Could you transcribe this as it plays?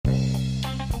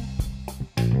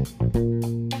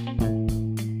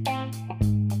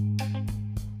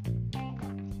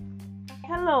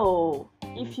Hello!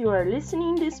 If you are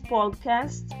listening this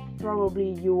podcast,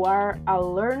 probably you are a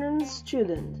learning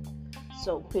student.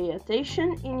 So pay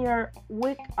attention in your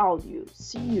week audio.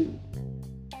 See you!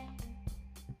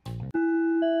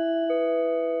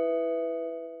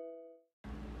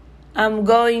 I'm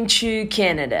going to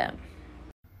Canada.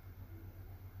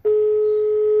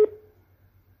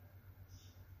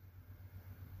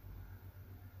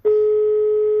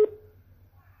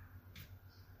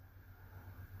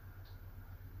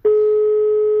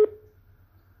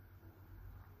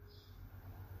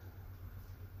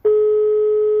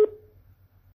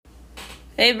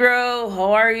 Hey bro,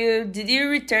 how are you? Did you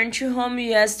return to home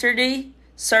yesterday?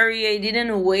 Sorry I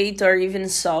didn't wait or even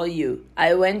saw you.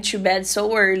 I went to bed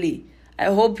so early. I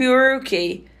hope you are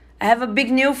okay. I have a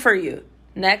big news for you.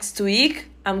 Next week,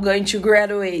 I'm going to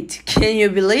graduate. Can you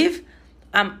believe?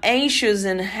 I'm anxious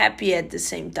and happy at the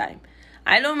same time.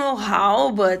 I don't know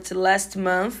how, but last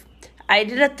month I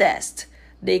did a test.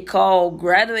 They call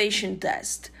graduation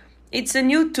test. It's a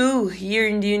new tool here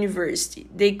in the university.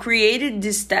 They created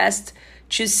this test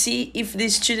to see if the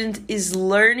student is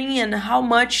learning and how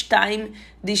much time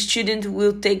the student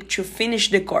will take to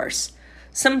finish the course.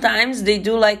 Sometimes they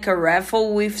do like a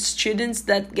raffle with students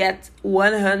that get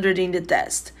 100 in the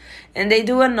test. And they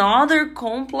do another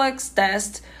complex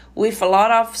test with a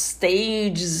lot of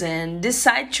stages and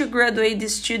decide to graduate the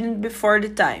student before the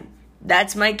time.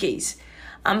 That's my case.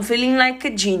 I'm feeling like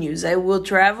a genius. I will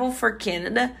travel for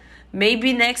Canada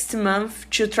maybe next month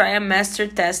to try a master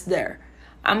test there.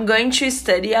 I'm going to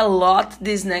study a lot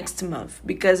this next month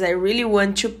because I really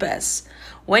want to pass.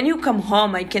 When you come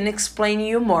home, I can explain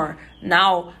you more.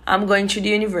 Now, I'm going to the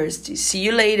university. See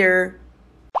you later.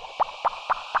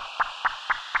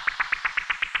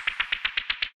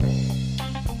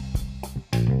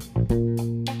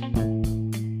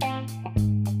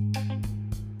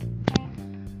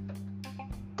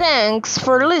 Thanks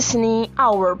for listening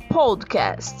our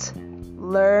podcast.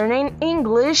 Learning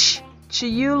English till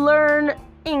you learn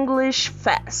English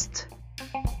fast.